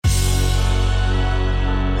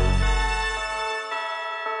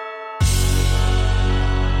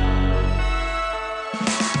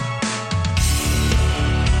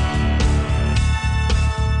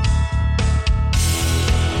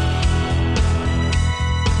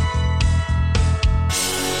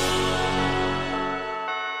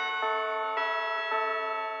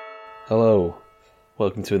Hello,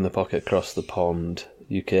 welcome to In the Pocket Across the Pond,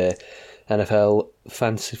 UK NFL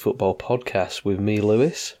Fantasy Football Podcast with me,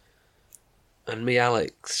 Lewis. And me,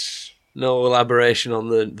 Alex. No elaboration on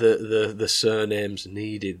the surnames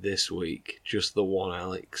needed this week, just the one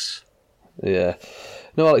Alex. Yeah,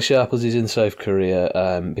 no Alex Sharples is in South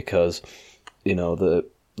Korea because, you know, the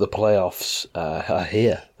playoffs are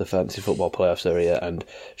here, the Fantasy Football playoffs are here, and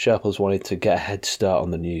Sharples wanted to get a head start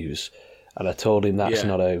on the news. And I told him that's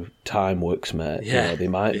not how time works, mate. Yeah. You know, they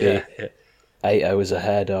might be 8 hours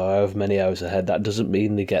ahead or however many hours ahead. That doesn't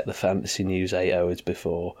mean they get the fantasy news 8 hours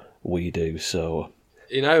before we do. So,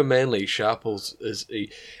 you know, mainly Sharples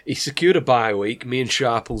he secured a bye week. Me and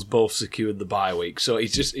Sharples both secured the bye week. So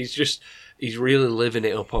he's really living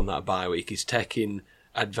it up on that bye week. He's taking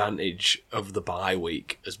advantage of the bye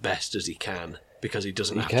week as best as he can because he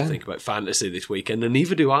doesn't have to think about fantasy this weekend, and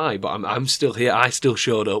neither do I. But I'm still here. I still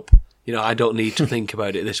showed up. You know, I don't need to think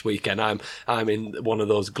about it this weekend. I'm in one of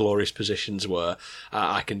those glorious positions where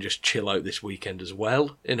I can just chill out this weekend as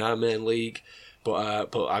well in our main league. But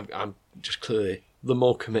I'm just clearly the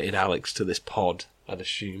more committed Alex to this pod, I'd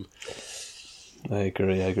assume. I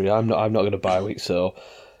agree. I'm not going to bye week, so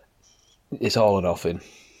it's all or nothing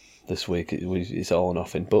this week. It's all or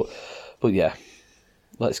nothing. But yeah,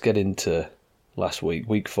 let's get into last week,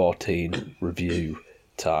 week 14 review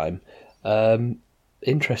time.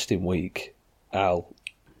 Interesting week. Al,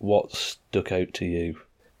 what stuck out to you?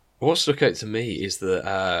 What stuck out to me is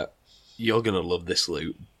that you're going to love this,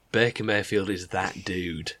 Luke. Baker Mayfield is that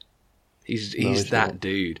dude. He's that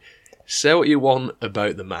dude. Say what you want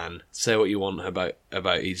about the man. Say what you want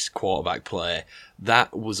about his quarterback play.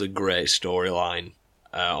 That was a great storyline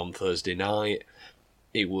on Thursday night.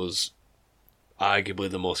 It was arguably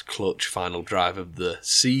the most clutch final drive of the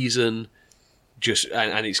season.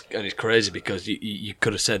 And it's crazy because you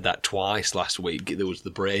could have said that twice last week. There was the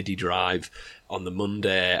Brady drive on the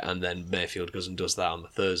Monday, and then Mayfield goes and does that on the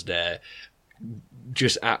Thursday.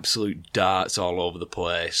 Just absolute darts all over the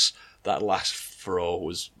place. That last throw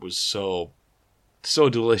was so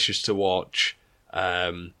delicious to watch.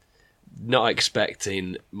 Not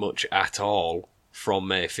expecting much at all from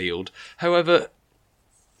Mayfield. However,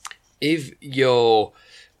 if you're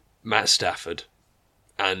Matt Stafford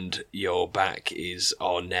and your back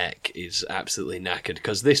or neck is absolutely knackered,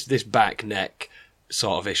 because this back neck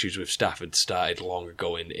sort of issues with Stafford started long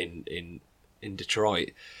ago in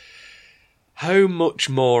Detroit. How much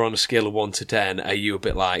more on a scale of 1 to 10 are you a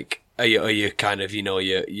bit like? Are you kind of, you know,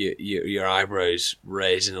 your eyebrows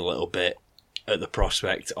raising a little bit at the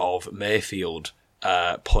prospect of Mayfield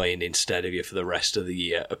playing instead of you for the rest of the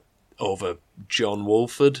year over John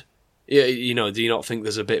Wolford? You know, do you not think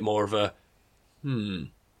there's a bit more of a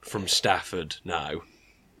from Stafford now?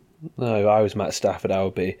 No, if I was Matt Stafford, I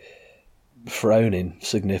would be frowning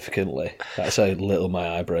significantly. That's how little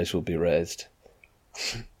my eyebrows would be raised.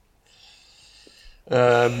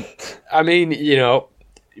 I mean, you know,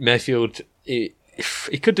 Mayfield, he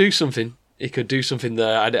could do something. He could do something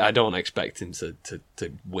there. I don't expect him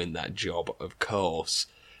to win that job, of course.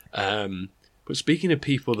 But speaking of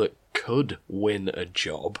people that could win a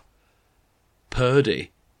job, Purdy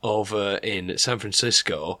over in San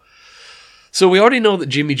Francisco. So we already know that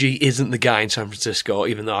Jimmy G isn't the guy in San Francisco,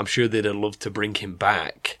 even though I'm sure they'd have loved to bring him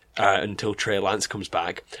back until Trey Lance comes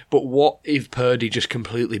back. But what if Purdy just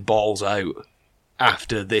completely balls out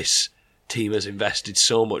after this team has invested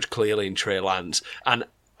so much clearly in Trey Lance? And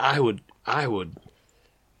I would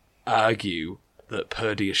argue that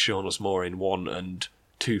Purdy has shown us more in 1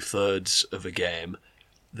 2/3 of a game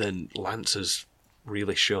than Lance has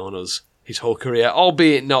really shown us his whole career,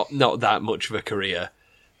 albeit not that much of a career.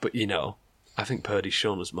 But, you know, I think Purdy's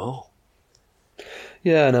shown us more.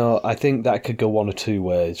 Yeah, no, I think that could go one or two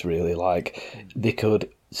ways, really. Like, they could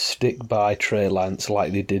stick by Trey Lance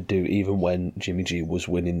like they did do even when Jimmy G was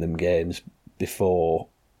winning them games before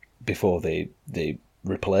they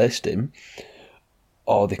replaced him.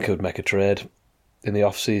 Or they could make a trade in the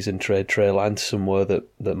off-season, trade Trey Lance somewhere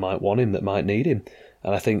that might want him, that might need him.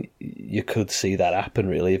 And I think you could see that happen,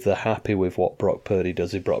 really, if they're happy with what Brock Purdy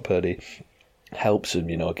does. If Brock Purdy helps them,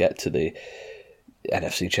 you know, get to the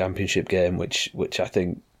NFC Championship game, which I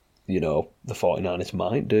think, you know, the 49ers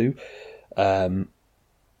might do.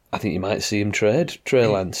 I think you might see him trade Trey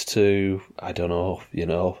Lance to, I don't know, you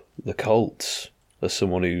know, the Colts, as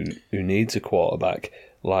someone who needs a quarterback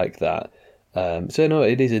like that. So, no,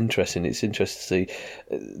 it is interesting. It's interesting to see.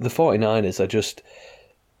 The 49ers are just...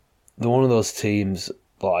 They're one of those teams,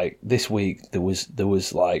 like, this week there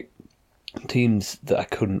was like teams that I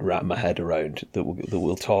couldn't wrap my head around that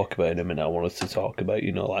we'll talk about in a minute. I want us to talk about,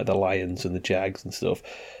 you know, like the Lions and the Jags and stuff.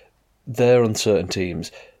 They're uncertain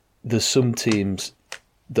teams. there's some teams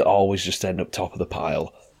that always just end up top of the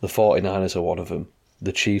pile. The 49ers are one of them.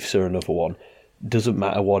 The Chiefs are another one. Doesn't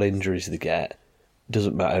matter what injuries they get.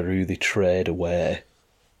 Doesn't matter who they trade away.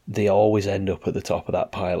 They always end up at the top of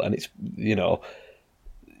that pile. And it's,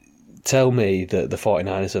 tell me that the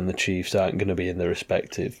 49ers and the Chiefs aren't going to be in their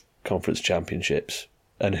respective conference championships.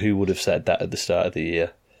 And who would have said that at the start of the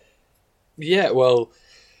year? Yeah, well,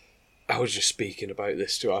 I was just speaking about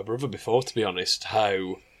this to our brother before, to be honest,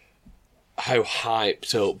 how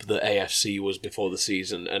hyped up the AFC was before the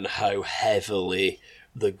season and how heavily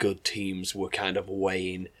the good teams were kind of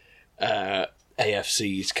weighing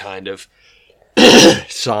AFC's kind of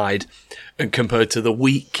side, and compared to the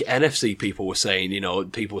weak NFC, people were saying the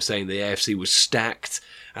AFC was stacked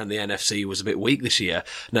and the NFC was a bit weak this year.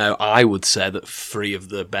 Now, I would say that 3 of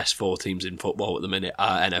the best 4 teams in football at the minute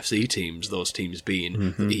are NFC teams, those teams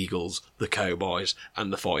being the Eagles, the Cowboys,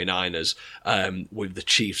 and the 49ers, with the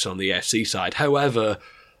Chiefs on the AFC side. However,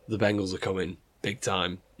 the Bengals are coming big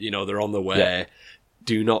time. They're on the way. Yeah.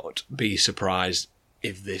 Do not be surprised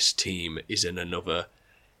if this team is in another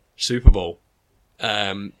Super Bowl.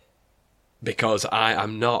 Because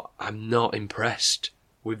I'm not impressed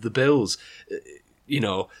with the Bills.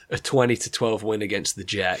 A 20-12 win against the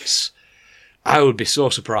Jets. I would be so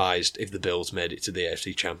surprised if the Bills made it to the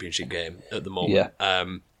AFC Championship game at the moment. Yeah.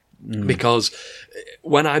 Because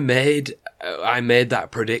when I made that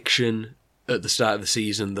prediction at the start of the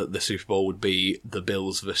season that the Super Bowl would be the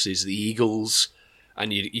Bills versus the Eagles,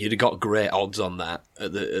 and you'd have got great odds on that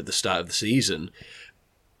at the start of the season,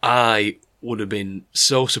 I would have been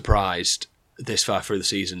so surprised this far through the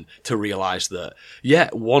season to realise that,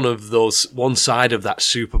 one side of that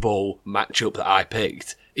Super Bowl matchup that I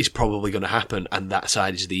picked is probably going to happen, and that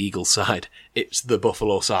side is the Eagles side. It's the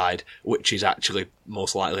Buffalo side, which is actually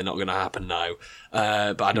most likely not going to happen now.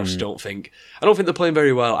 But I just don't think they're playing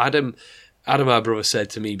very well. Adam, our brother, said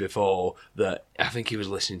to me before that I think he was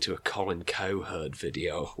listening to a Colin Cowherd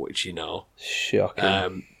video, which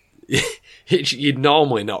shocking. You'd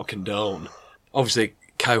normally not condone. Obviously,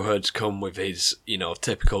 Cowherd's come with his,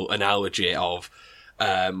 typical analogy of,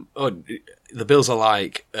 the Bills are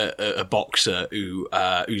like a boxer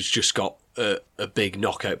who's just got a big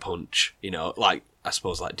knockout punch, like, I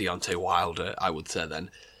suppose, like Deontay Wilder, I would say then.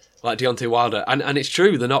 Like Deontay Wilder. And it's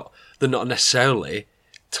true, they're not necessarily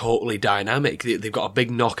totally dynamic. They've got a big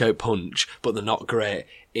knockout punch, but they're not great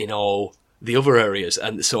in all the other areas.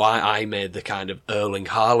 And so I made the kind of Erling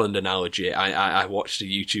Haaland analogy. I watched a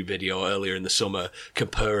YouTube video earlier in the summer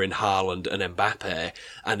comparing Haaland and Mbappe,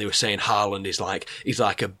 and they were saying Haaland he's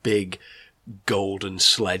like a big golden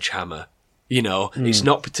sledgehammer. It's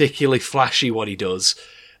not particularly flashy what he does,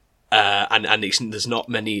 and there's not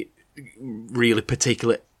many really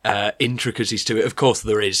particular intricacies to it. Of course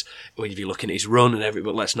there is when you're looking at his run and everything,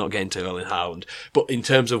 but let's not get into Erling Haaland. But in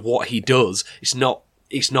terms of what he does, it's not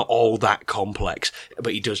all that complex,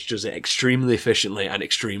 but he does it extremely efficiently and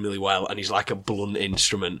extremely well, and he's like a blunt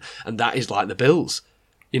instrument, and that is like the Bills.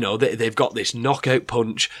 They've got this knockout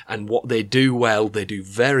punch, and what they do well, they do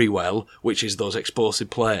very well, which is those explosive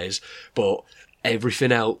plays, but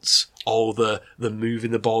everything else, all the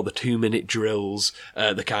moving the ball, the 2-minute drills,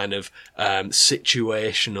 the kind of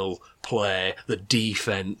situational play, the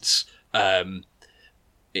defense,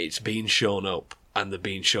 it's been shown up. And they're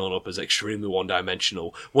being shown up as extremely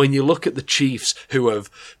one-dimensional. When you look at the Chiefs, who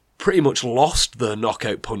have pretty much lost their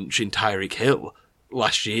knockout punch in Tyreek Hill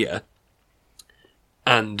last year,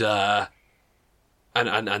 and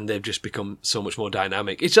they've just become so much more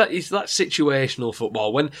dynamic. It's that situational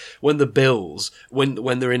football. When the Bills, when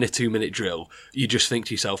they're in a 2-minute drill, you just think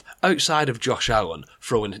to yourself, outside of Josh Allen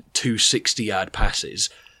throwing 2 60-yard passes,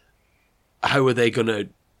 how are they going to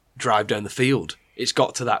drive down the field? It's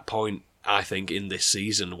got to that point, I think, in this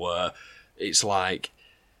season where it's like,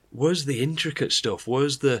 where's the intricate stuff?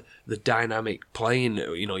 Where's the dynamic playing?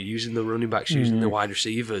 Using the running backs, using the wide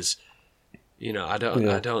receivers. I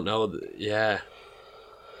don't know. Yeah,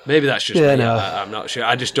 maybe that's just me. No. I'm not sure.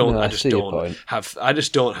 I just don't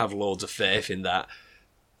have loads of faith in that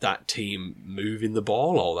team moving the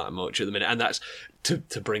ball all that much at the minute. And that's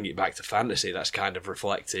to bring it back to fantasy. That's kind of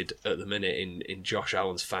reflected at the minute in Josh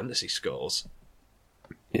Allen's fantasy scores.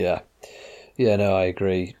 Yeah, no, I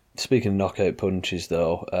agree. Speaking of knockout punches,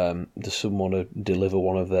 though, does someone want to deliver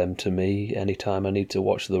one of them to me anytime I need to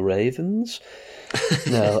watch the Ravens?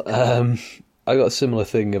 No, I got a similar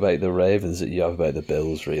thing about the Ravens that you have about the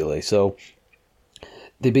Bills, really. So,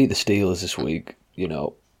 they beat the Steelers this week,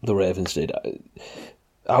 the Ravens did.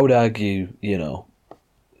 I would argue,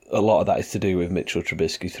 a lot of that is to do with Mitchell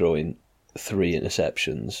Trubisky throwing 3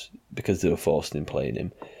 interceptions because they were forced in playing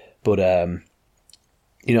him. But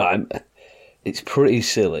It's pretty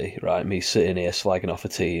silly, right? Me sitting here slagging off a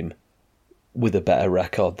team with a better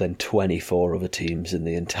record than 24 other teams in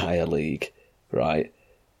the entire league, right?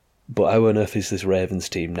 But how on earth is this Ravens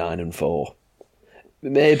team 9-4?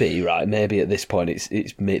 Maybe, right? Maybe at this point this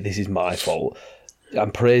is my fault.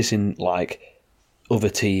 I'm praising other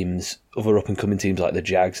teams, other up and coming teams like the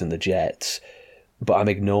Jags and the Jets, but I'm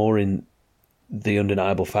ignoring the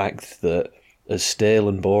undeniable fact that as stale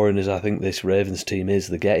and boring as I think this Ravens team is,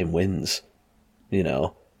 they're getting wins.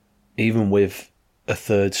 Even with a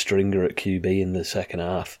third stringer at QB in the second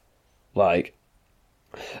half. I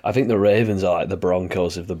think the Ravens are like the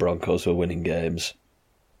Broncos if the Broncos were winning games.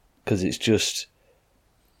 Because it's just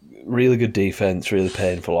really good defense, really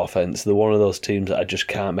painful offense. They're one of those teams that I just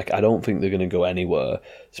can't make. I don't think they're going to go anywhere,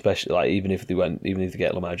 especially even if they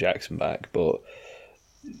get Lamar Jackson back. But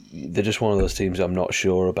they're just one of those teams I'm not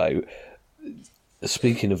sure about.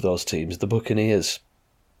 Speaking of those teams, the Buccaneers.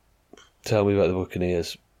 Tell me about the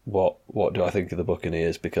Buccaneers. What do I think of the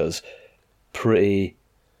Buccaneers? Because pretty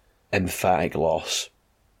emphatic loss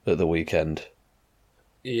at the weekend.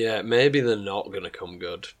 Yeah, maybe they're not going to come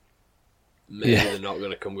good. They're not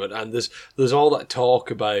going to come good. And there's all that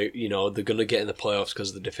talk about, they're going to get in the playoffs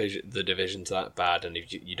because the division's that bad, and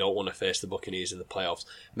if you don't want to face the Buccaneers in the playoffs.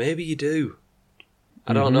 Maybe you do.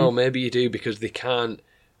 I don't know. Maybe you do, because they can't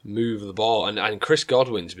move the ball. And Chris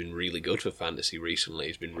Godwin's been really good for fantasy recently.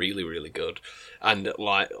 He's been really, really good. And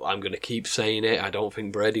I'm going to keep saying it. I don't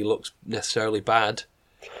think Brady looks necessarily bad.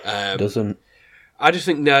 Doesn't. I just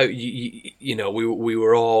think now, we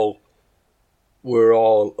were all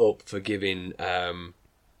up for giving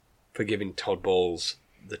Todd Bowles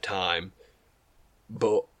the time,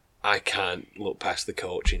 but I can't look past the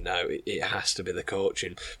coaching now. It has to be the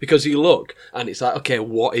coaching, because you look and it's like, okay,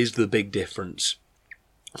 what is the big difference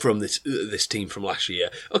from this team from last year?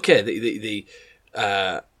 Okay, the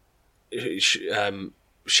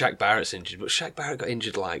Shaq Barrett's injured, but Shaq Barrett got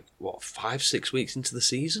injured 5-6 weeks into the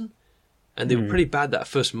season, and they were pretty bad that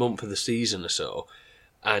first month of the season or so.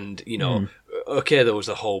 And, okay, there was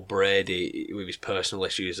the whole Brady with his personal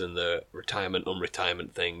issues and the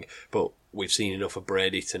retirement-unretirement thing, but we've seen enough of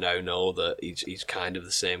Brady to now know that he's kind of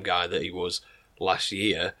the same guy that he was last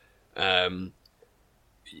year.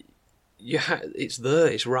 It's there,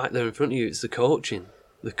 it's right there in front of you. It's the coaching.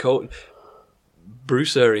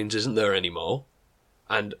 Bruce Arians isn't there anymore,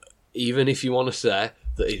 and even if you want to say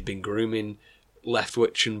that he's been grooming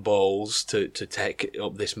Leftwich and Bowles to take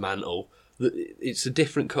up this mantle, it's a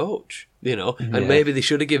different coach, and maybe they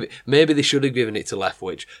should have given it to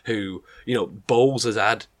Leftwich, who, Bowles has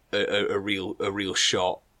had a real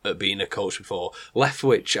shot at being a coach before.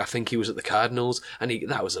 Leftwich, I think he was at the Cardinals, and he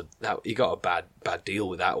got a bad deal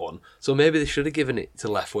with that one. So maybe they should have given it to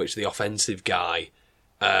Leftwich, the offensive guy,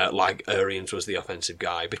 like Arians was the offensive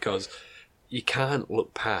guy, because you can't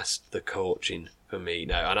look past the coaching for me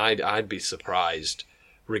now, and I'd be surprised.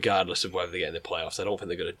 Regardless of whether they get in the playoffs, I don't think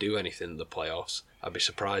they're going to do anything in the playoffs. I'd be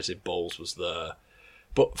surprised if Bowles was there.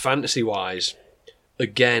 But fantasy-wise,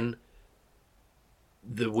 again,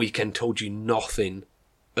 the weekend told you nothing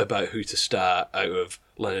about who to start out of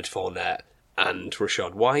Leonard Fournette and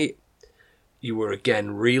Rachaad White. You were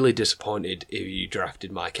again really disappointed if you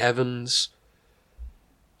drafted Mike Evans.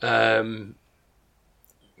 It's...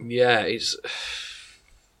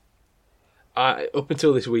 up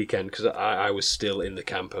until this weekend, because I was still in the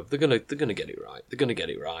camp of they're gonna get it right. They're gonna get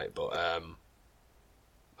it right, but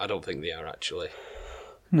I don't think they are actually.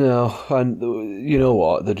 No, and you know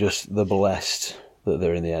what? They're blessed that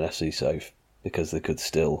they're in the NFC South, because they could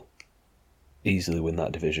still easily win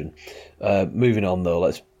that division. Moving on though,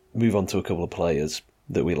 let's move on to a couple of players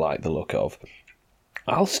that we like the look of.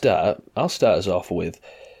 I'll start us off with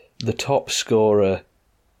the top scorer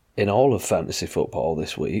in all of fantasy football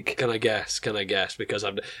this week. Can I guess? Because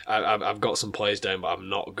I've got some players down, but I've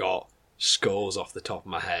not got scores off the top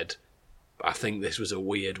of my head. I think this was a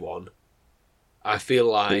weird one. I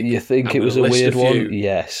feel like you think it was a weird one.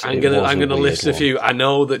 Yes, I'm gonna list a few. I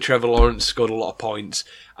know that Trevor Lawrence scored a lot of points.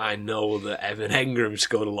 I know that Evan Engram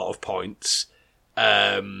scored a lot of points.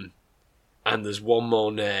 And there's one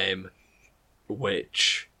more name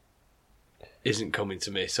which isn't coming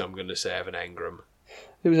to me, so I'm going to say Evan Engram.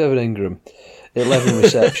 It was Evan Engram. 11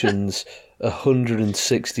 receptions,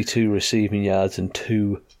 162 receiving yards, and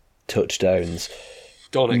 2 touchdowns.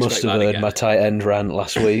 Don't expect must have heard my tight end rant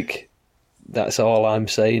last week. That's all I'm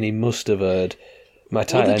saying. He must have heard my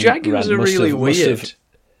tight end rant. The Jaguars are really weird.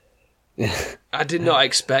 I did not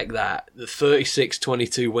expect that. The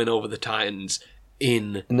 36-22 win over the Titans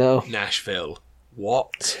in Nashville.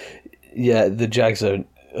 What? Yeah, the Jags are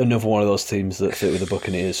another one of those teams that fit with the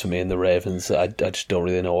Buccaneers for me and the Ravens. I just don't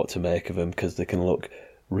really know what to make of them because they can look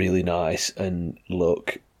really nice and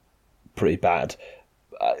look pretty bad.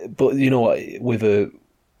 But you know what, with a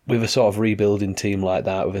sort of rebuilding team like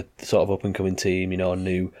that, with a sort of up and coming team, a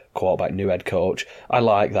new quarterback, new head coach, I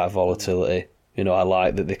like that volatility. I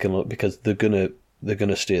like that they can look, because they're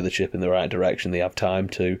gonna steer the ship in the right direction. They have time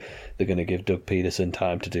to. They're gonna give Doug Peterson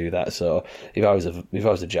time to do that. So if I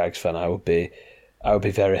was a Jags fan, I would be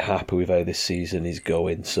very happy with how this season is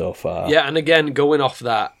going so far. Yeah, and again, going off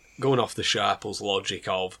the Sharples logic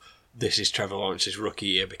of this is Trevor Lawrence's rookie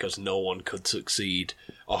year because no one could succeed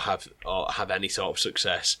or have any sort of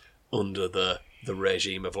success under the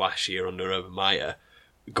regime of last year under Urban Meyer.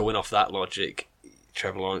 Going off that logic,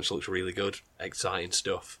 Trevor Lawrence looks really good, exciting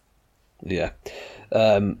stuff. Yeah.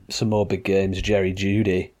 Some more big games. Jerry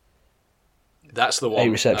Jeudy. That's the one. 8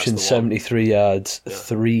 receptions, 73 yards,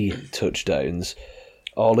 3 touchdowns.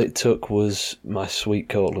 All it took was my sweet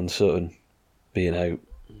Cortland Sutton being out,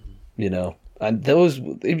 And those,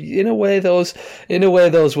 in a way, those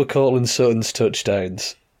were Cortland Sutton's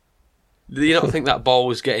touchdowns. Do you not think that ball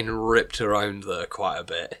was getting ripped around there quite a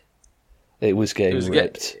bit? It was getting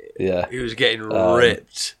ripped. Yeah, he was getting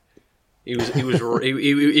ripped. He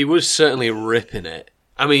was certainly ripping it.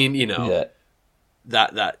 I mean,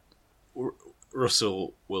 that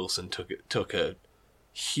Russell Wilson took a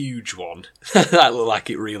huge one that looked like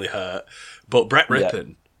it really hurt, but Brett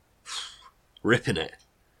Rippon ripping it.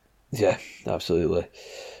 Yeah, absolutely.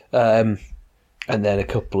 And then a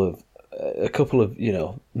couple of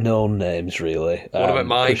known names really. What about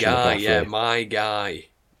my guy? McCaffrey. Yeah, my guy.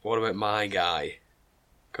 What about my guy?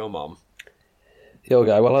 Come on. Your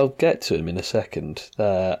guy. Well, I'll get to him in a second.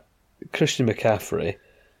 Christian McCaffrey,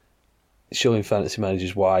 showing fantasy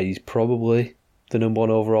managers why he's probably the number 1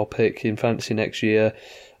 overall pick in fantasy next year.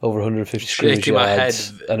 Over 150 scrimmage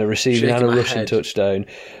yards and a receiving and a rushing touchdown.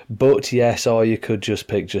 But yes, or you could just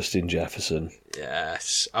pick Justin Jefferson.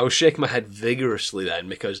 Yes, I was shaking my head vigorously then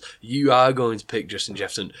because you are going to pick Justin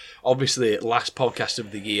Jefferson. Obviously, last podcast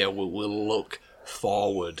of the year we'll look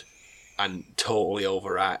forward and totally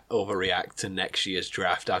overreact to next year's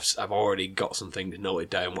draft. I've already got some things noted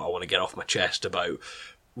down what I want to get off my chest about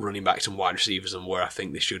running backs and wide receivers and where I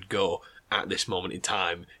think they should go at this moment in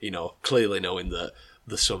time. Clearly knowing that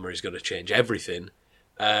the summer is going to change everything.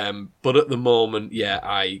 But at the moment,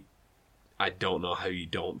 I don't know how you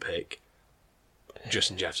don't pick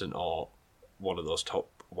Justin Jefferson or one of those top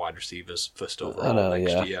wide receivers first overall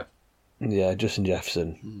next year. Yeah, Justin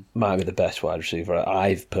Jefferson might be the best wide receiver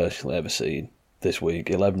I've personally ever seen this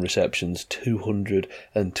week. 11 receptions,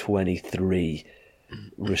 223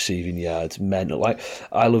 receiving yards. Mental. Like,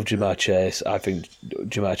 I love Jamar Chase. I think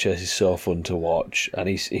Jamar Chase is so fun to watch, and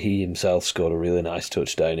he himself scored a really nice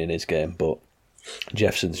touchdown in his game. But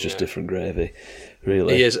Jefferson's just different gravy,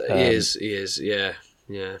 really. He is. Yeah.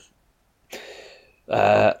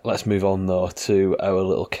 Let's move on though to our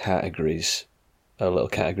little categories of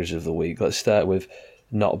the week. Let's start with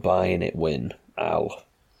not buying it win. Al.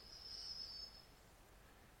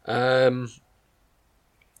 I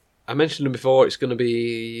mentioned them before. It's going to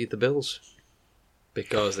be the Bills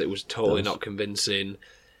because it was totally not convincing.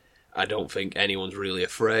 I don't think anyone's really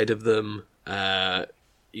afraid of them. As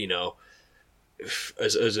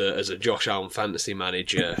a Josh Allen fantasy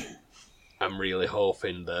manager, I'm really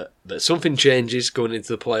hoping that something changes going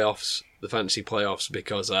into the playoffs, the fantasy playoffs,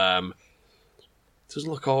 because it doesn't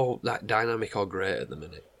look all that dynamic or great at the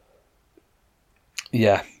minute.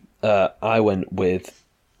 Yeah, I went with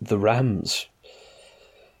the Rams.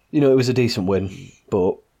 It was a decent win,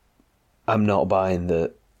 but I'm not buying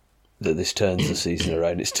that this turns the season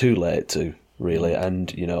around. It's too late to, really,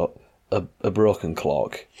 and, a broken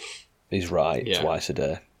clock is right twice a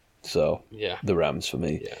day. So, the Rams for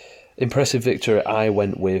me. Yeah. Impressive victory, I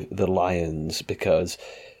went with the Lions because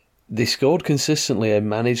they scored consistently and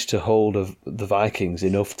managed to hold the Vikings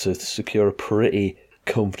enough to secure a pretty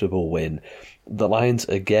comfortable win. The Lions,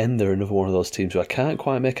 again, they're another one of those teams who I can't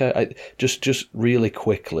quite make out. Just really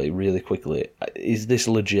quickly, is this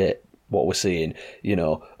legit, what we're seeing?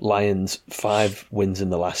 Lions, 5 wins in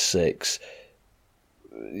the last 6.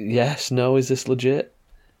 Yes, no, is this legit?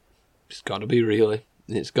 It's got to be really.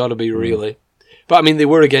 But I mean, they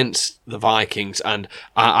were against the Vikings, and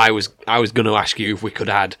I was going to ask you if we could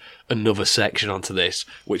add another section onto this,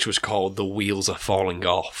 which was called "The Wheels Are Falling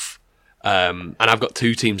Off." And I've got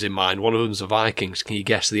 2 teams in mind. One of them's the Vikings. Can you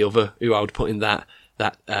guess the other? Who I would put in that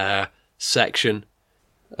section?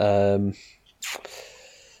 The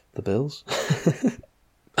Bills.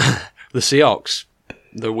 The Seahawks.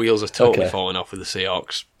 The wheels are totally falling off with the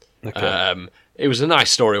Seahawks. Okay. It was a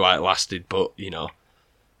nice story while it lasted, but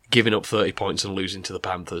giving up 30 points and losing to the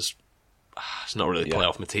Panthers. It's not really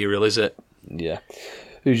playoff material, is it? Yeah.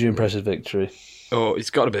 Who's your impressive victory? Oh,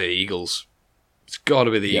 it's got to be the Eagles. It's got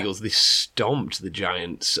to be the Eagles. They stomped the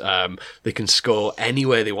Giants. They can score any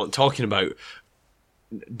way they want. Talking about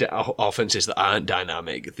offenses that aren't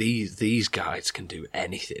dynamic, these guys can do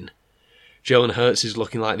anything. Jalen Hurts is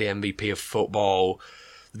looking like the MVP of football.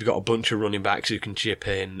 They've got a bunch of running backs who can chip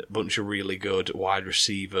in, a bunch of really good wide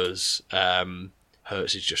receivers.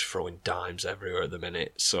 Hurts is just throwing dimes everywhere at the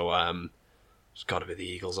minute. So it's got to be the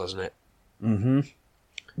Eagles, hasn't it? Mm-hmm.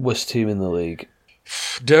 Worst team in the league.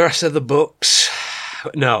 Dare I say the Bucks?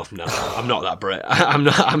 No, I'm not that brave. I'm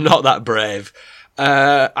not that brave.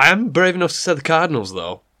 I am brave enough to say the Cardinals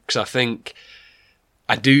though, because I think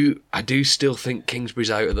I do still think Kingsbury's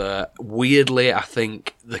out of there. Weirdly, I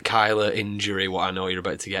think the Kyler injury, what I know you're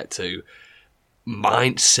about to get to,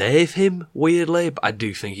 might save him. Weirdly, but I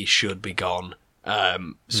do think he should be gone.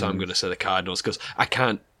 So I'm going to say the Cardinals because I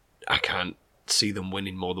can't see them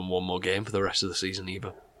winning more than one more game for the rest of the season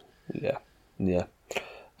either. Yeah.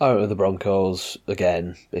 Out of the Broncos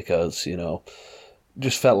again because,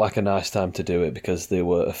 just felt like a nice time to do it because they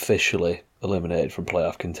were officially eliminated from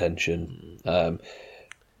playoff contention.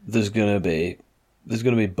 There's gonna be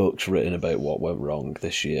books written about what went wrong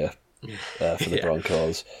this year for the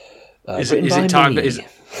Broncos. Is it time? Is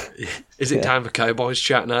it time for Cowboys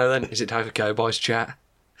chat now? Then is it time for Cowboys chat?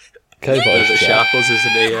 Cowboys chat. Sharples,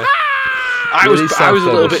 isn't he? I was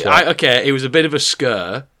a little bit. It was a bit of a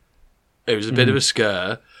scare. It was a bit of a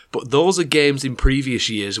scare, but those are games in previous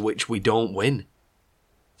years which we don't win.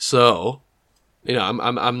 So,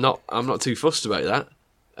 I'm not too fussed about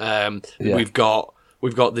that. We've got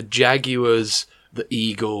the Jaguars, the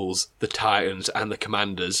Eagles, the Titans, and the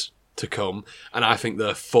Commanders to come, and I think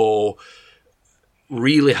they're 4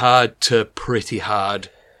 really hard to pretty hard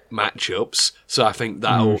matchups. So I think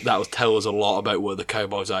that'll tell us a lot about where the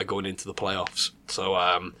Cowboys are going into the playoffs.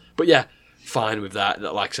 So, but yeah. Fine with that.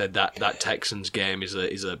 Like I said, that Texans game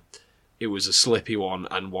it was a slippy one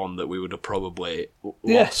and one that we would have probably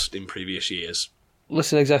lost in previous years.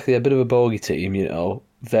 Listen, exactly, a bit of a bogey team,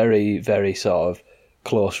 very, very sort of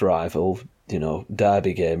close rival,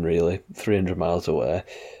 derby game really, 300 miles away.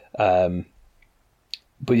 But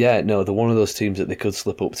yeah, no, they're one of those teams that they could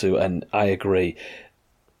slip up to, and I agree.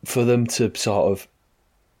 For them to sort of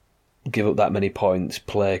give up that many points,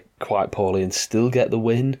 play quite poorly, and still get the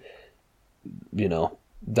win,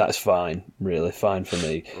 that's fine, really, fine for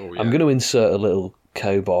me. Oh, yeah. I'm going to insert a little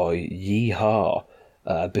cowboy yee-haw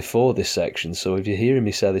before this section, so if you're hearing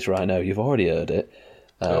me say this right now, you've already heard it.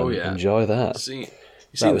 Enjoy that.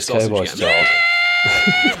 That was Cowboys talk.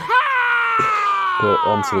 But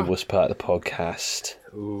on to the worst part of the podcast.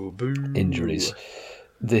 Ooh, boo. Injuries.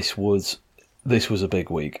 This was a big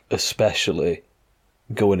week, especially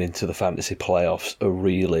going into the fantasy playoffs, a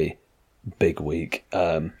really big week.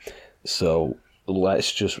 So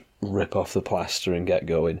let's just rip off the plaster and get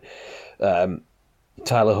going.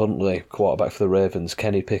 Tyler Huntley, quarterback for the Ravens,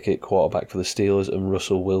 Kenny Pickett, quarterback for the Steelers, and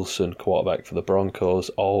Russell Wilson, quarterback for the Broncos,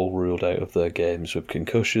 all ruled out of their games with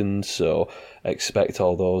concussions, so expect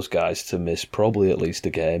all those guys to miss probably at least a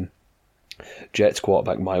game. Jets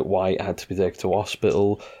quarterback Mike White had to be taken to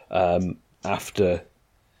hospital after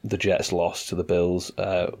the Jets lost to the Bills,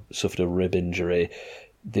 suffered a rib injury.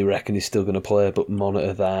 They reckon he's still going to play, but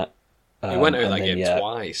monitor that. He went out of that game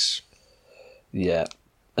twice. Yeah.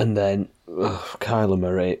 And then Kyler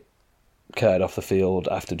Murray carried off the field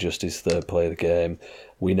after just his third play of the game.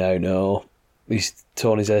 We now know he's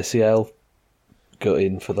torn his ACL.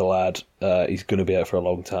 Gutting for the lad. He's going to be out for a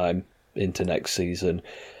long time into next season.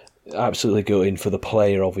 Absolutely gutting for the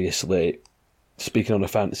player, obviously. Speaking on a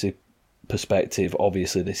fantasy perspective,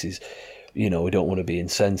 obviously this is, we don't want to be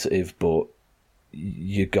insensitive, but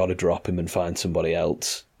you got to drop him and find somebody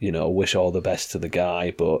else. Wish all the best to the guy,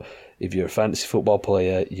 but if you're a fantasy football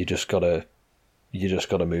player, you just gotta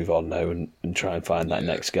move on now and try and find that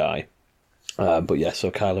next guy. But yeah, so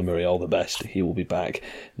Kyler Murray, all the best. He will be back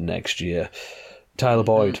next year. Tyler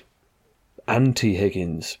Boyd and T.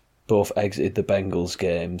 Higgins both exited the Bengals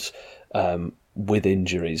games with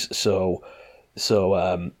injuries. So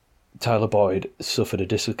Tyler Boyd suffered a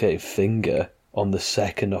dislocated finger on the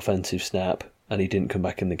second offensive snap, and he didn't come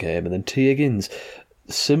back in the game. And then T. Higgins,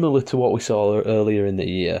 similar to what we saw earlier in the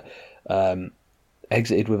year,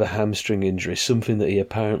 exited with a hamstring injury, something that he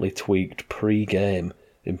apparently tweaked pre-game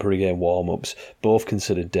in pre-game warm-ups, both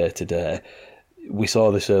considered day-to-day. We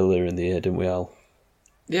saw this earlier in the year, didn't we, Al?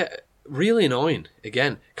 Yeah, really annoying,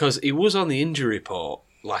 again, because he was on the injury report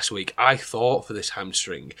last week, I thought, for this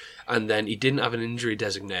hamstring, and then he didn't have an injury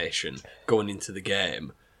designation going into the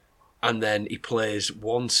game. and then he plays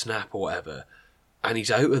one snap or whatever, and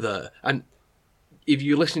he's out of there. And if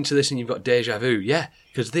you're listening to this and you've got deja vu, yeah,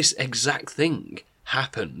 because this exact thing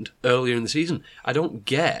happened earlier in the season. I don't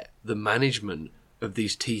get the management of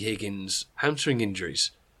these T. Higgins hamstring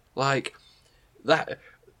injuries. Like, that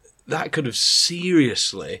could have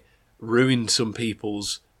seriously ruined some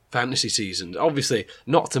people's fantasy seasons. Obviously,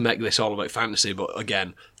 not to make this all about fantasy, but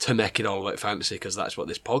again, to make it all about fantasy, because that's what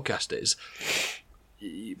this podcast is.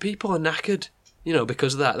 People are knackered,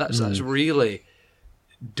 because of that. That's really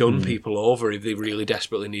done people over if they really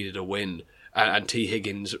desperately needed a win. And T.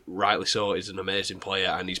 Higgins, rightly so, is an amazing player,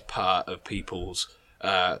 and he's part of people's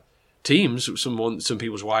teams. Some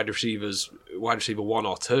people's wide receiver 1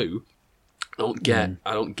 or 2. I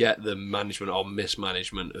don't get the management or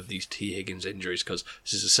mismanagement of these T. Higgins injuries, because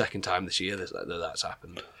this is the second time this year that's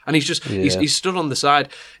happened. And he's stood on the side.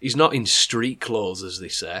 He's not in street clothes, as they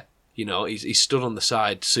say. He's stood on the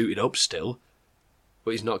side, suited up still,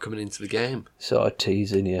 but he's not coming into the game. Sort of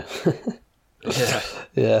teasing you. Yeah.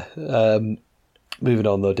 Yeah. Moving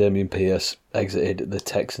on, though, Dameon Pierce exited the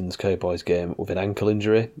Texans-Cowboys game with an ankle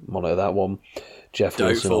injury. Monitor that one. Jeff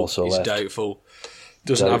Wilson also left. He's doubtful.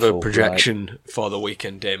 Doesn't have a projection for the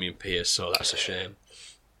weekend, Dameon Pierce, so that's a shame.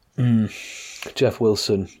 Jeff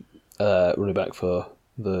Wilson, running back for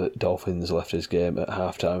the Dolphins, left his game at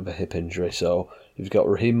halftime with a hip injury. So you've got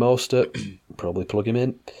Raheem Mostert, probably plug him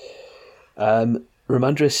in.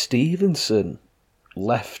 Ramondre Stevenson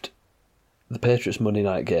left the Patriots Monday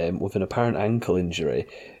night game with an apparent ankle injury.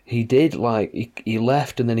 He did, he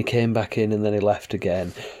left and then he came back in and then he left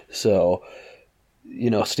again. So,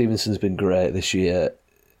 Stevenson's been great this year.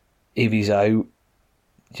 If he's out,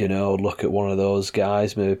 look at one of those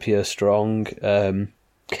guys, maybe Pierre Strong,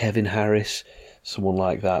 Kevin Harris, someone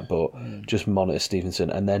like that, but just monitor Stevenson.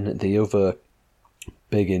 And then the other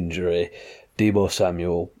big injury, Deebo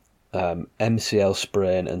Samuel, MCL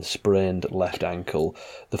sprain and sprained left ankle.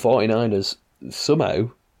 The 49ers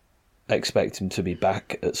somehow expect him to be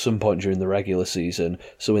back at some point during the regular season,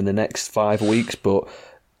 so in the next 5 weeks, but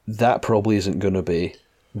that probably isn't going to be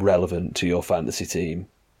relevant to your fantasy team.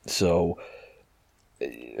 So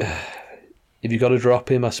if you've got to drop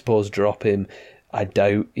him, I suppose drop him. I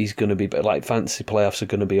doubt he's going to be, but fantasy playoffs are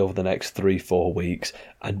going to be over the next 3-4 weeks.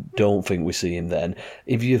 I don't think we see him then.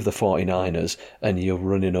 If you have the 49ers and you're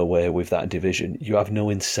running away with that division, you have no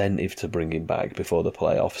incentive to bring him back before the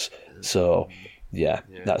playoffs. So, yeah.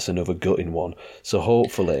 That's another gutting one. So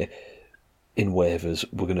hopefully, in waivers,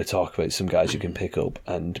 we're going to talk about some guys you can pick up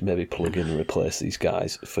and maybe plug in and replace these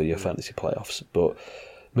guys for your fantasy playoffs. But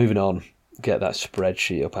moving on, get that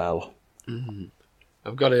spreadsheet up, Al.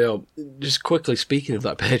 I've got to, just quickly speaking of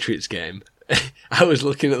that Patriots game, I was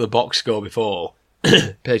looking at the box score before,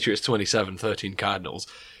 Patriots 27, 13 Cardinals.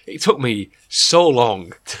 It took me so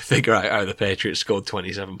long to figure out how the Patriots scored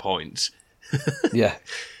 27 points. Yeah.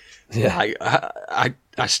 I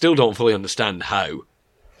still don't fully understand how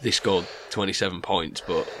they scored 27 points,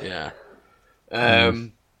 but yeah.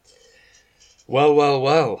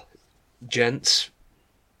 Well, gents,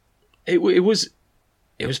 it was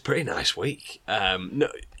a pretty nice week.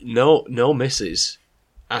 No misses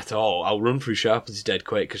at all. I'll run through Sharples dead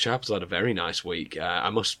quick, because Sharples had a very nice week. I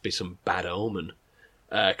must be some bad omen,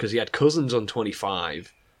 because he had Cousins on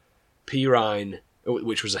 25, Pirine,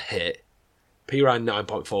 which was a hit, Pirine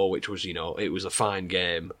 9.4, which was, it was a fine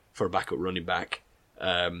game for a backup running back.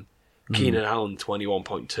 Keenan Allen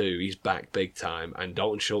 21.2, he's back big time, and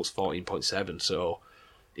Dalton Schultz 14.7. So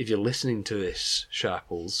if you're listening to this,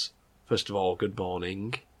 Sharples, first of all, good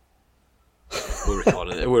morning. We're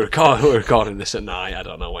recording this at night. I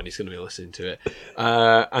don't know when he's going to be listening to it.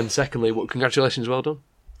 And secondly, congratulations, well done.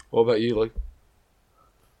 What about you, Luke?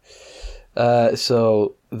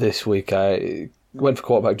 So this week I went for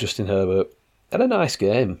quarterback Justin Herbert. Had a nice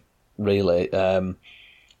game, really.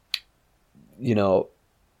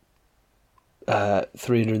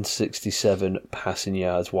 367 passing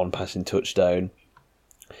yards, 1 passing touchdown,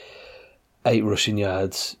 8 rushing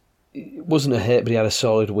yards. It wasn't a hit, but he had a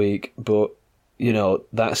solid week. But,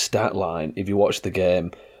 that stat line, if you watch the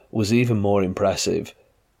game, was even more impressive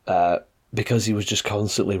because he was just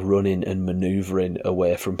constantly running and manoeuvring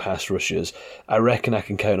away from pass rushers. I reckon I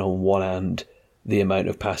can count on one hand the amount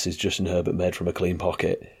of passes Justin Herbert made from a clean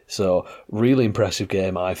pocket. So, really impressive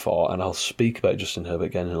game, I thought, and I'll speak about Justin Herbert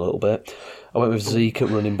again in a little bit. I went with Zeke at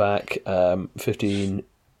running back, 15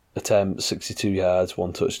 attempts, 62 yards,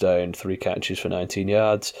 1 touchdown, 3 catches for 19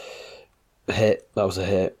 yards. Hit, that was a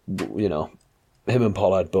hit. Him and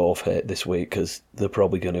Pollard both hit this week because they're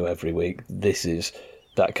probably going to every week. This is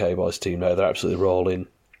that Cowboys team now. They're absolutely rolling.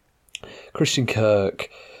 Christian Kirk,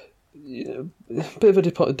 bit of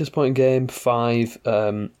a disappointing game. 5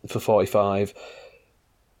 for 45.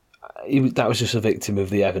 That was just a victim of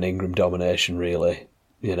the Evan Ingram domination, really.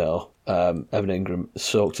 Evan Ingram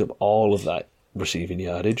soaked up all of that receiving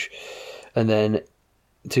yardage. And then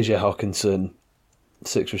TJ Hawkinson,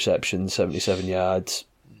 6 receptions, 77 yards.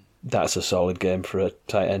 That's a solid game for a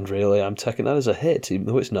tight end, really. I'm taking that as a hit, even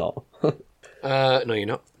though it's not. No, you're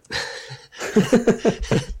not.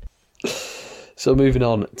 So moving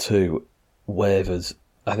on to waivers.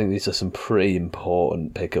 I think these are some pretty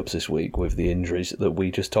important pickups this week with the injuries that we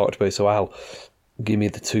just talked about. So Al, give me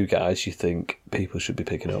the 2 guys you think people should be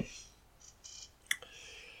picking up.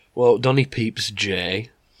 Well, Donnie Peeps-J,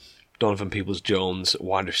 Donovan Peoples-Jones,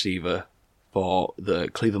 wide receiver for the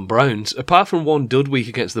Cleveland Browns. Apart from one dud week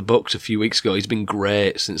against the Bucs a few weeks ago, he's been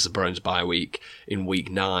great since the Browns bye week in week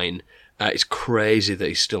 9. It's crazy that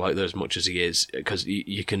he's still out there as much as he is, because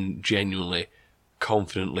you can genuinely,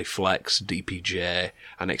 confidently flex DPJ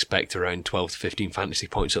and expect around 12 to 15 fantasy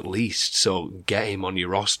points at least. So get him on your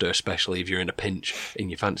roster, especially if you're in a pinch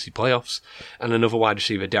in your fantasy playoffs. And another wide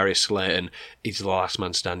receiver, Darius Slayton, he's the last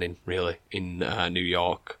man standing, really, in New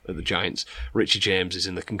York at the Giants. Richie James is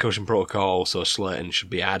in the concussion protocol, so Slayton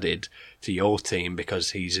should be added to your team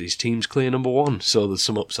because he's his team's clear number 1. So there's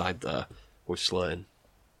some upside there with Slayton.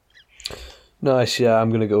 Nice, yeah. I'm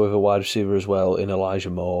going to go with a wide receiver as well in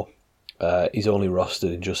Elijah Moore. He's only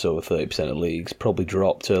rostered in just over 30% of leagues. Probably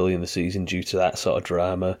dropped early in the season due to that sort of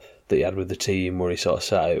drama that he had with the team where he sort of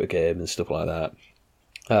sat out a game and stuff like that.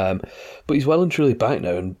 But he's well and truly back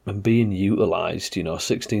now and being utilised.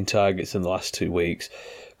 16 targets in the last 2 weeks.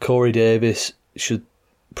 Corey Davis should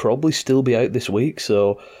probably still be out this week,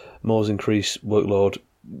 so Moore's increased workload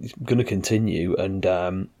is going to continue.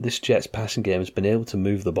 And this Jets passing game has been able to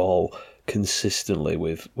move the ball consistently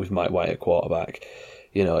with Mike White at quarterback.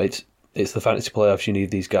 It's the fantasy playoffs. You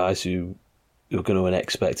need these guys who are going to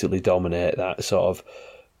unexpectedly dominate that sort of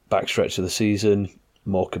backstretch of the season.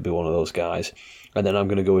 Moore could be one of those guys. And then I'm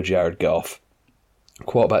going to go with Jared Goff.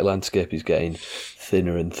 Quarterback landscape is getting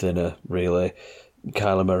thinner and thinner, really.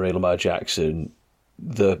 Kyler Murray, Lamar Jackson,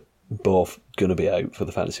 they're both going to be out for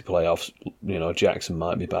the fantasy playoffs. Jackson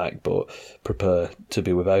might be back, but prepare to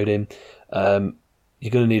be without him.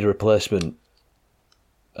 You're going to need a replacement,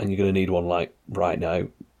 and you're going to need one like right now.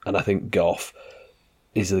 And I think Goff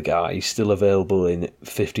is the guy. He's still available in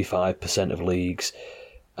 55% of leagues.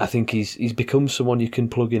 I think he's become someone you can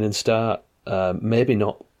plug in and start. Maybe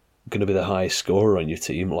not going to be the highest scorer on your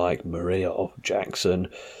team like Murray or Jackson,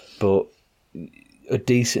 but a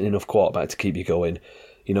decent enough quarterback to keep you going.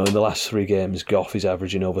 In the last 3 games, Goff is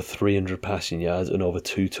averaging over 300 passing yards and over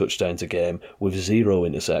 2 touchdowns a game with 0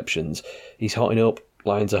 interceptions. He's hotting up.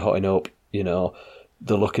 Lions are hotting up.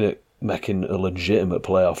 They're looking at making a legitimate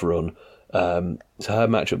playoff run. It's a hard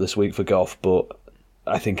matchup this week for Goff, but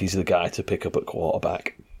I think he's the guy to pick up at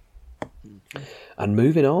quarterback. And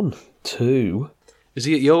moving on to... Is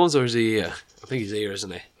he at yours or is he here? I think he's here,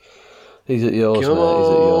 isn't he? He's at yours, Come mate. He's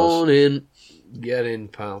at yours. on in. Get in,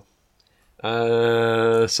 pal.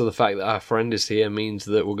 So the fact that our friend is here means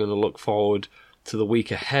that we're going to look forward to the week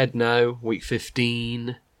ahead now, week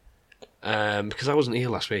 15. Because I wasn't here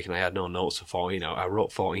last week and I had no notes for 14. I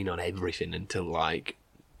wrote 14 on everything until like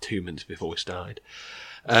 2 minutes before we started.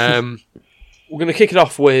 We're going to kick it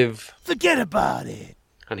off with... Forget about it.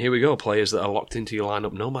 And here we go, players that are locked into your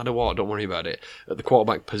lineup no matter what, don't worry about it. At the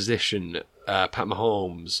quarterback position, Pat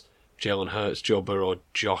Mahomes, Jalen Hurts, Joe Burrow,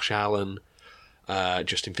 Josh Allen,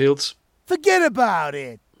 Justin Fields. Forget about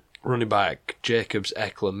it. Running back, Jacobs,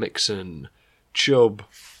 Eckler, Mixon, Chubb,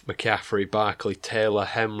 McCaffrey, Barkley, Taylor,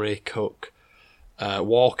 Henry, Cook,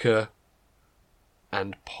 Walker,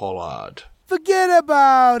 and Pollard. Forget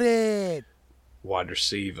about it. Wide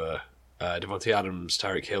receiver, Devontae Adams,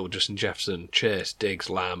 Tyreek Hill, Justin Jefferson, Chase, Diggs,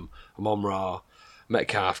 Lamb, Amon-Ra,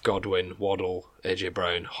 Metcalf, Godwin, Waddle, AJ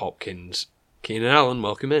Brown, Hopkins, Keenan Allen,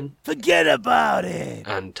 welcome in. Forget about it.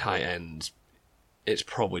 And tight ends. It's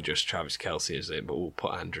probably just Travis Kelce, isn't it? But we'll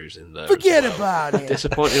put Andrews in there. Forget about it.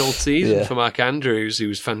 Disappointing old season for Mark Andrews, who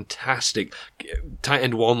was fantastic. Tight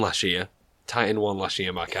end won last year,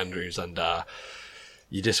 Mark Andrews, and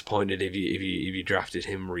you're disappointed if you drafted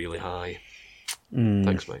him really high.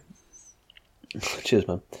 Thanks, mate. Cheers,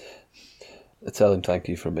 man. Tell him thank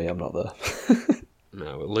you from me. I'm not there.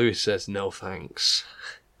 No, but Lewis says no thanks.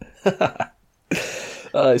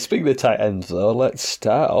 Speaking of tight ends, though, let's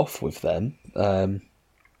start off with them. Who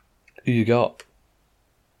you got?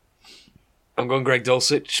 I'm going Greg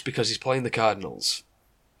Dulcich because he's playing the Cardinals.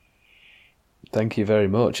 Thank you very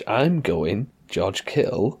much. I'm going George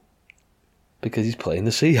Kittle because he's playing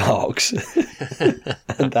the Seahawks.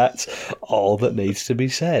 And that's all that needs to be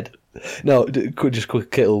said. No,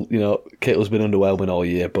 quick, Kittle, Kittle's been underwhelming all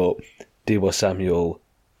year, but Deebo Samuel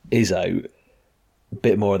is out. A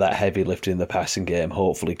bit more of that heavy lifting in the passing game.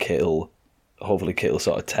 Hopefully Kittle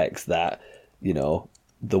sort of takes that,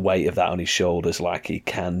 the weight of that on his shoulders like he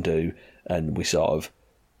can do, and we sort of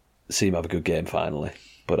see him have a good game finally.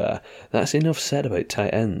 But that's enough said about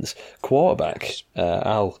tight ends. Quarterback,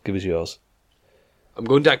 Al, give us yours. I'm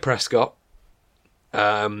going Dak Prescott.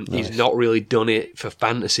 Nice. He's not really done it for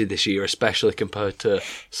fantasy this year, especially compared to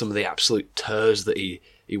some of the absolute tears that he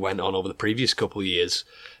went on over the previous couple of years.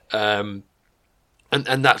 And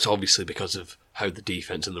that's obviously because of how the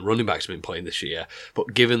defense and the running backs have been playing this year.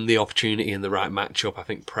 But given the opportunity and the right matchup, I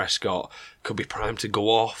think Prescott could be primed to go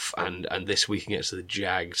off. And this week against the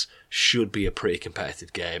Jags should be a pretty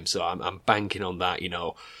competitive game. So I'm banking on that.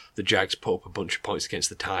 The Jags put up a bunch of points against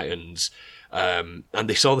the Titans. And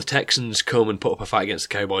they saw the Texans come and put up a fight against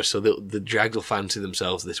the Cowboys. So the Jags will fancy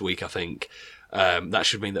themselves this week, I think. That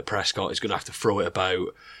should mean that Prescott is going to have to throw it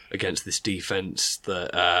about against this defense,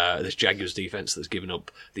 this Jaguars defense that's given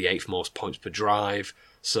up the 8th most points per drive.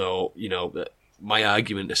 So, my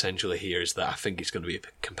argument essentially here is that I think it's going to be a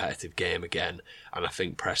competitive game again, and I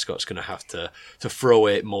think Prescott's going to have to throw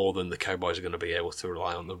it more than the Cowboys are going to be able to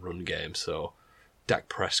rely on the run game. So, Dak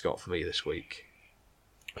Prescott for me this week.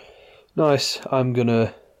 Nice. I'm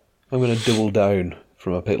gonna double down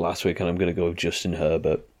from a pick last week, and I'm gonna go with Justin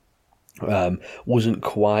Herbert. Wasn't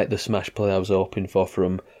quite the smash play I was hoping for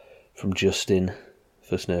from Justin,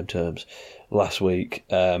 first name terms, last week,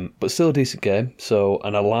 but still a decent game. So,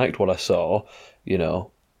 and I liked what I saw.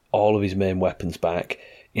 All of his main weapons back.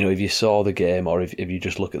 If you saw the game, or if you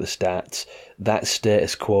just look at the stats, that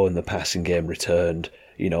status quo in the passing game returned.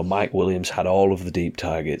 Mike Williams had all of the deep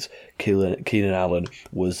targets. Keenan Allen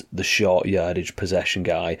was the short yardage possession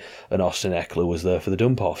guy, and Austin Eckler was there for the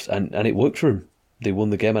dump-offs, and it worked for him. They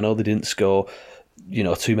won the game. I know they didn't score,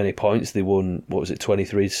 too many points. They won,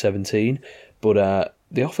 23-17, but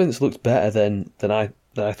the offense looked better than I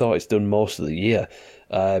thought it's done most of the year.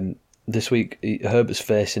 This week, Herbert's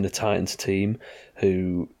facing a Titans team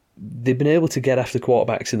who they've been able to get after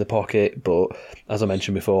quarterbacks in the pocket, but as I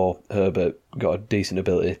mentioned before, Herbert got a decent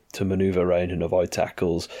ability to manoeuvre around and avoid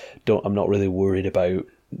tackles. I'm not really worried about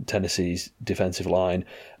Tennessee's defensive line.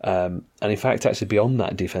 And in fact, actually beyond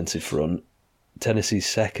that defensive front, Tennessee's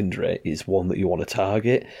secondary is one that you want to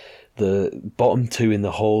target. The bottom two in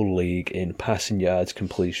the whole league in passing yards,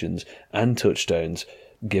 completions, and touchdowns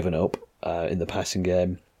given up in the passing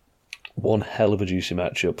game. One hell of a juicy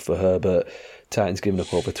matchup for Herbert. Titans giving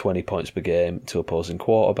up over 20 points per game to opposing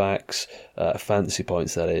quarterbacks. Fantasy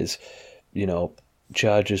points, that is.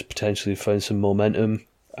 Chargers potentially found some momentum.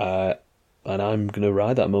 And I'm going to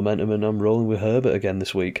ride that momentum, and I'm rolling with Herbert again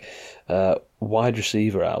this week. Wide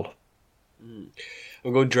receiver, Al. I'm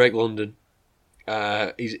going Drake London.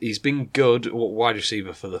 He's been good, wide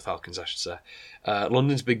receiver for the Falcons, I should say.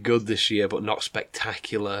 London's been good this year, but not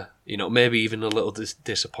spectacular. Maybe even a little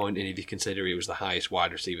disappointing if you consider he was the highest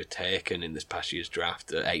wide receiver taken in this past year's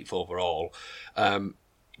draft at 8th overall.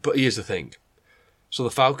 But here's the thing. So the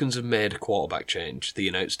Falcons have made a quarterback change. They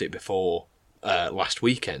announced it before last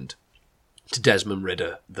weekend to Desmond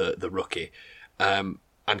Ridder, the rookie. And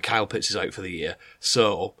Kyle Pitts is out for the year.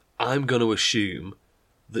 So I'm going to assume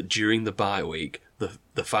that during the bye week,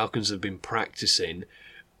 the Falcons have been practicing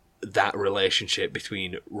that relationship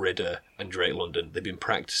between Ridder and Drake London. They've been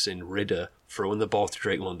practicing Ridder throwing the ball to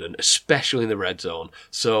Drake London, especially in the red zone.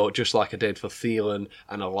 So just like I did for Thielen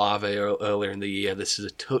and Olave earlier in the year, this is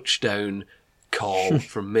a touchdown call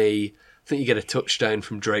from me. I think you get a touchdown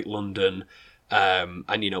from Drake London. And,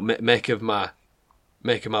 make of my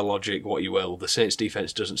logic what you will. The Saints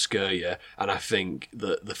defense doesn't scare you, and I think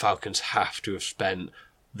that the Falcons have to have spent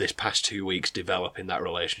this past 2 weeks developing that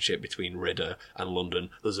relationship between Ridder and London.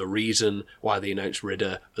 There's a reason why they announced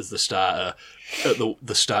Ridder as the starter at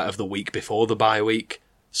the start of the week before the bye week,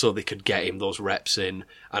 so they could get him those reps in.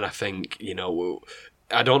 And I think,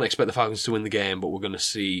 I don't expect the Falcons to win the game, but we're going to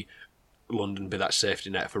see London be that safety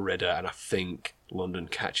net for Ridder, and I think London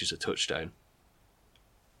catches a touchdown.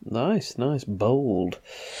 Nice, bold.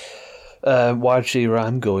 Wide receiver,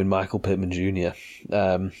 I'm going Michael Pittman Jr.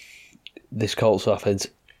 This Colts offense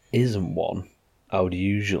isn't one I would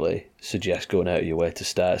usually suggest going out of your way to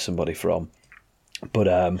start somebody from.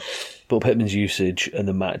 But Pittman's usage and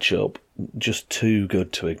the matchup, just too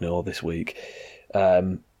good to ignore this week.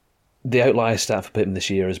 The outlier stat for Pittman this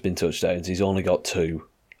year has been touchdowns. He's only got 2.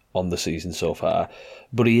 on the season so far,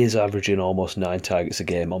 but he is averaging almost 9 targets a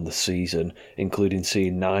game on the season, including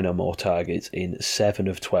seeing 9 or more targets in 7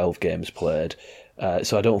 of 12 games played.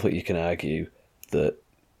 So I don't think you can argue that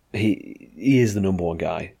he is the number one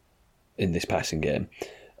guy in this passing game,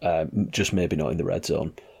 just maybe not in the red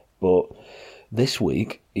zone. But this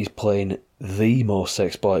week, he's playing the most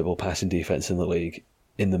exploitable passing defense in the league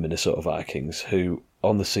in the Minnesota Vikings, who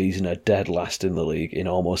on the season are dead last in the league in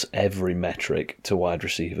almost every metric to wide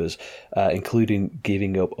receivers, including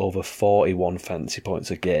giving up over 41 fantasy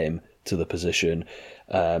points a game to the position.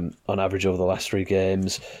 On average over the last 3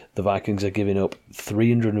 games, the Vikings are giving up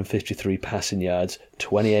 353 passing yards,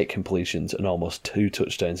 28 completions, and almost 2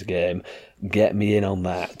 touchdowns a game. Get me in on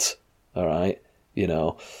that, all right?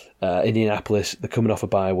 Indianapolis, they're coming off a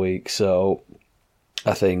bye week, so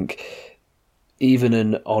I think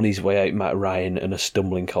even on his way out, Matt Ryan and a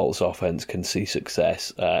stumbling Colts offense can see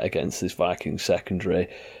success against this Vikings secondary,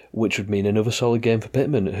 which would mean another solid game for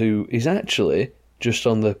Pittman, who is actually just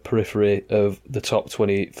on the periphery of the top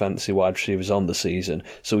 20 fantasy wide receivers on the season.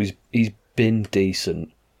 So he's been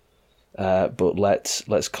decent. But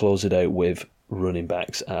let's close it out with running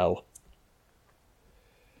backs, Al.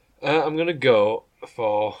 I'm going to go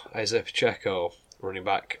for Isaiah Pacheco, running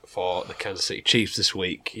back for the Kansas City Chiefs this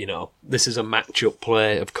week. This is a matchup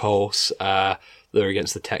play, of course. They're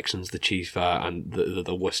against the Texans, the Chiefs are, and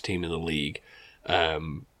the worst team in the league.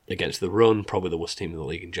 Against the run, probably the worst team in the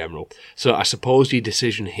league in general. So I suppose your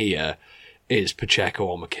decision here is Pacheco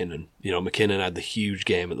or McKinnon. McKinnon had the huge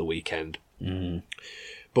game at the weekend. Mm.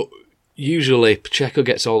 But usually Pacheco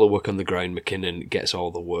gets all the work on the ground, McKinnon gets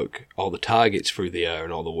all the work, all the targets through the air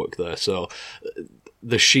and all the work there. So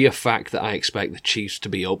the sheer fact that I expect the Chiefs to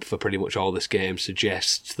be up for pretty much all this game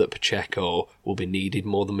suggests that Pacheco will be needed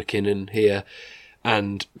more than McKinnon here.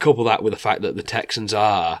 And couple that with the fact that the Texans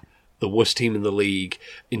are the worst team in the league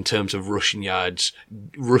in terms of rushing yards,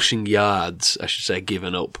 I should say,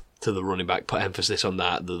 given up to the running back. Put emphasis on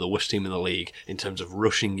that. They're the worst team in the league in terms of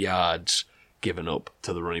rushing yards given up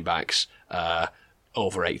to the running backs,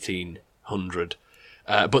 over 1,800.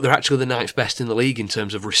 But they're actually the 9th best in the league in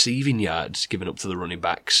terms of receiving yards given up to the running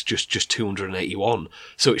backs, just 281.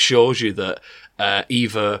 So it shows you that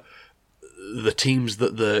either the teams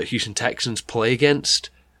that the Houston Texans play against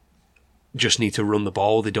just need to run the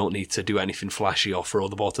ball, they don't need to do anything flashy or throw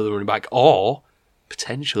the ball to the running back, or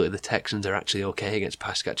potentially the Texans are actually okay against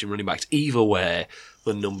pass-catching running backs. Either way,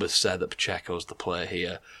 the numbers say that Pacheco's the player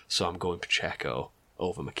here, so I'm going Pacheco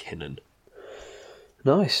over McKinnon.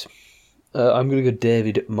 Nice. I'm going to go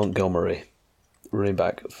David Montgomery, running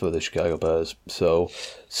back for the Chicago Bears. So,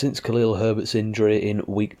 since Khalil Herbert's injury in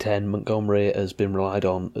Week 10, Montgomery has been relied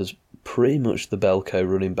on as pretty much the bell cow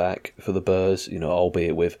running back for the Bears,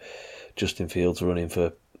 albeit with Justin Fields running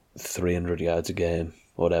for 300 yards a game,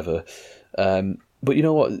 whatever. But you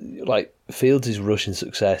know what? Fields' rushing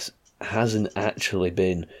success hasn't actually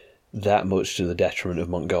been that much to the detriment of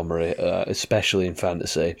Montgomery, especially in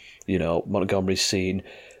fantasy. Montgomery's seen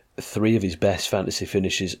 3 of his best fantasy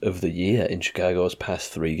finishes of the year in Chicago's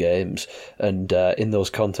past 3 games. And in those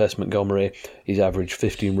contests, Montgomery, he's averaged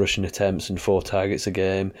 15 rushing attempts and 4 targets a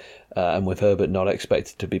game. And with Herbert not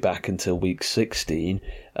expected to be back until week 16,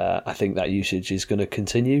 I think that usage is going to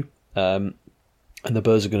continue. And the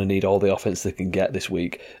Bears are going to need all the offense they can get this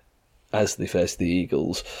week as they face the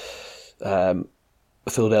Eagles.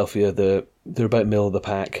 Philadelphia, they're about middle of the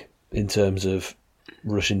pack in terms of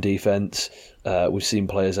rushing defense. We've seen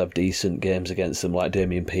players have decent games against them like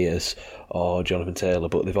Dameon Pierce or Jonathan Taylor,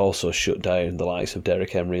 but they've also shut down the likes of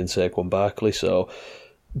Derrick Henry and Saquon Barkley, so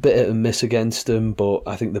bit hit and miss against them. But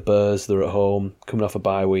I think the Bears, they're at home, coming off a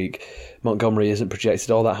bye week. Montgomery isn't projected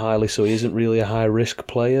all that highly, so he isn't really a high-risk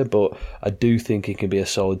player, but I do think he can be a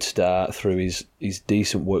solid start through his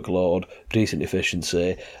decent workload, decent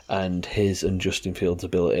efficiency, and his and Justin Fields'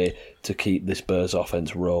 ability to keep this Bears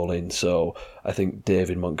offense rolling. So I think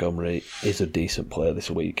David Montgomery is a decent player this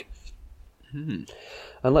week. And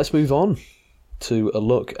let's move on to a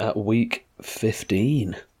look at Week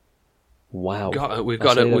 15. Wow. We've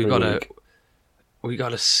got a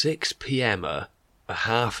 6 p.m.er, a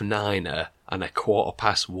 9:30er, and a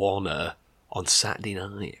 1:15 on Saturday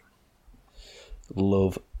night.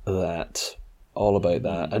 Love that. All about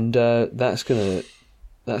that. And that's gonna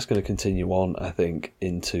continue on, I think,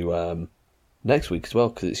 into next week as well,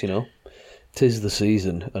 because it's, 'tis the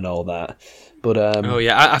season and all that. But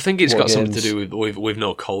I think it's got something to do with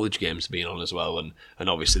no college games being on as well, and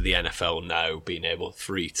obviously the NFL now being able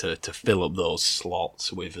to fill up those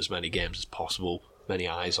slots with as many games as possible, many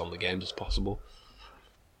eyes on the games as possible.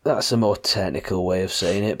 That's a more technical way of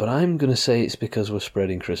saying it, but I'm going to say it's because we're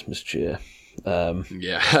spreading Christmas cheer.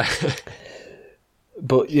 Yeah.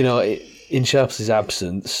 But, in Sharps'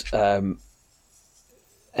 absence,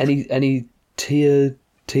 any tier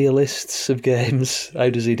lists of games? How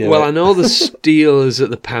does he do it? Well, I know the Steelers at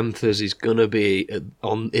the Panthers is going to be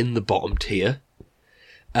in the bottom tier.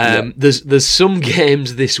 There's some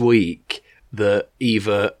games this week that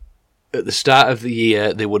either at the start of the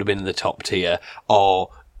year they would have been in the top tier, or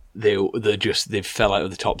they fell out of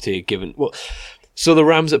the top tier. So the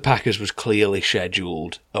Rams at Packers was clearly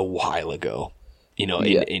scheduled a while ago, in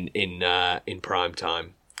prime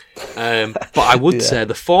time. But I would say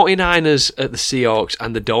the 49ers at the Seahawks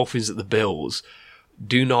and the Dolphins at the Bills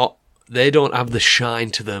they don't have the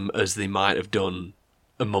shine to them as they might have done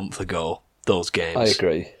a month ago, those games. I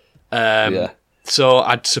agree. So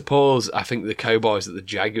I think the Cowboys at the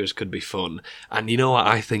Jaguars could be fun. And you know what?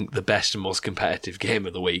 I think the best and most competitive game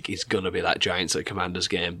of the week is going to be that Giants at Commanders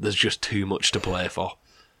game. There's just too much to play for.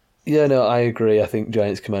 Yeah, no, I agree. I think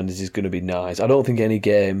Giants Commanders is going to be nice. I don't think any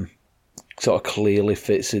game sort of clearly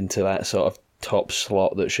fits into that sort of top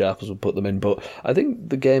slot that Sharples would put them in. But I think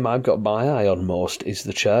the game I've got my eye on most is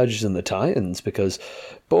the Chargers and the Titans, because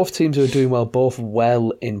both teams are doing well, both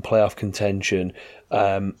well in playoff contention.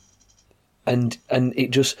 And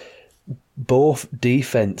it just, both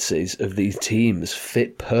defences of these teams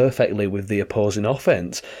fit perfectly with the opposing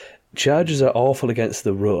offence. Chargers are awful against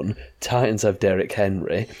the run. Titans have Derrick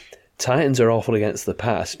Henry. Titans are awful against the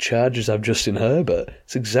pass. Chargers have Justin Herbert.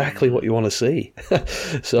 It's exactly what you want to see.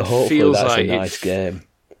 So hopefully that's a nice game.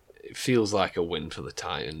 It feels like a win for the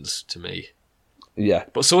Titans to me. Yeah.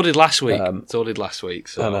 But so did last week.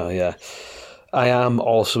 So. I know, yeah. I am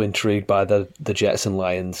also intrigued by the Jets and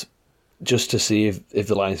Lions, just to see if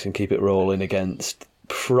the Lions can keep it rolling against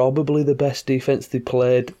probably the best defence they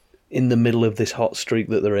played in the middle of this hot streak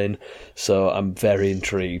that they're in. So I'm very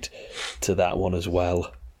intrigued to that one as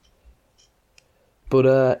well.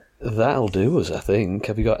 But that'll do us, I think.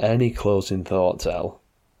 Have you got any closing thoughts, Al?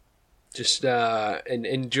 Just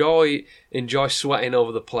enjoy sweating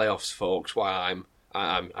over the playoffs, folks, while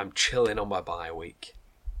I'm chilling on my bye week.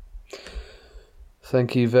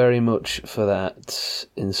 Thank you very much for that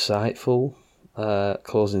insightful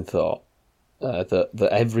closing thought that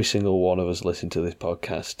every single one of us listening to this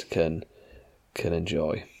podcast can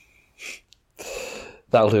enjoy.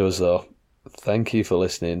 That'll do us, though. Thank you for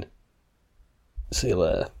listening. See you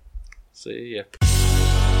later. See ya.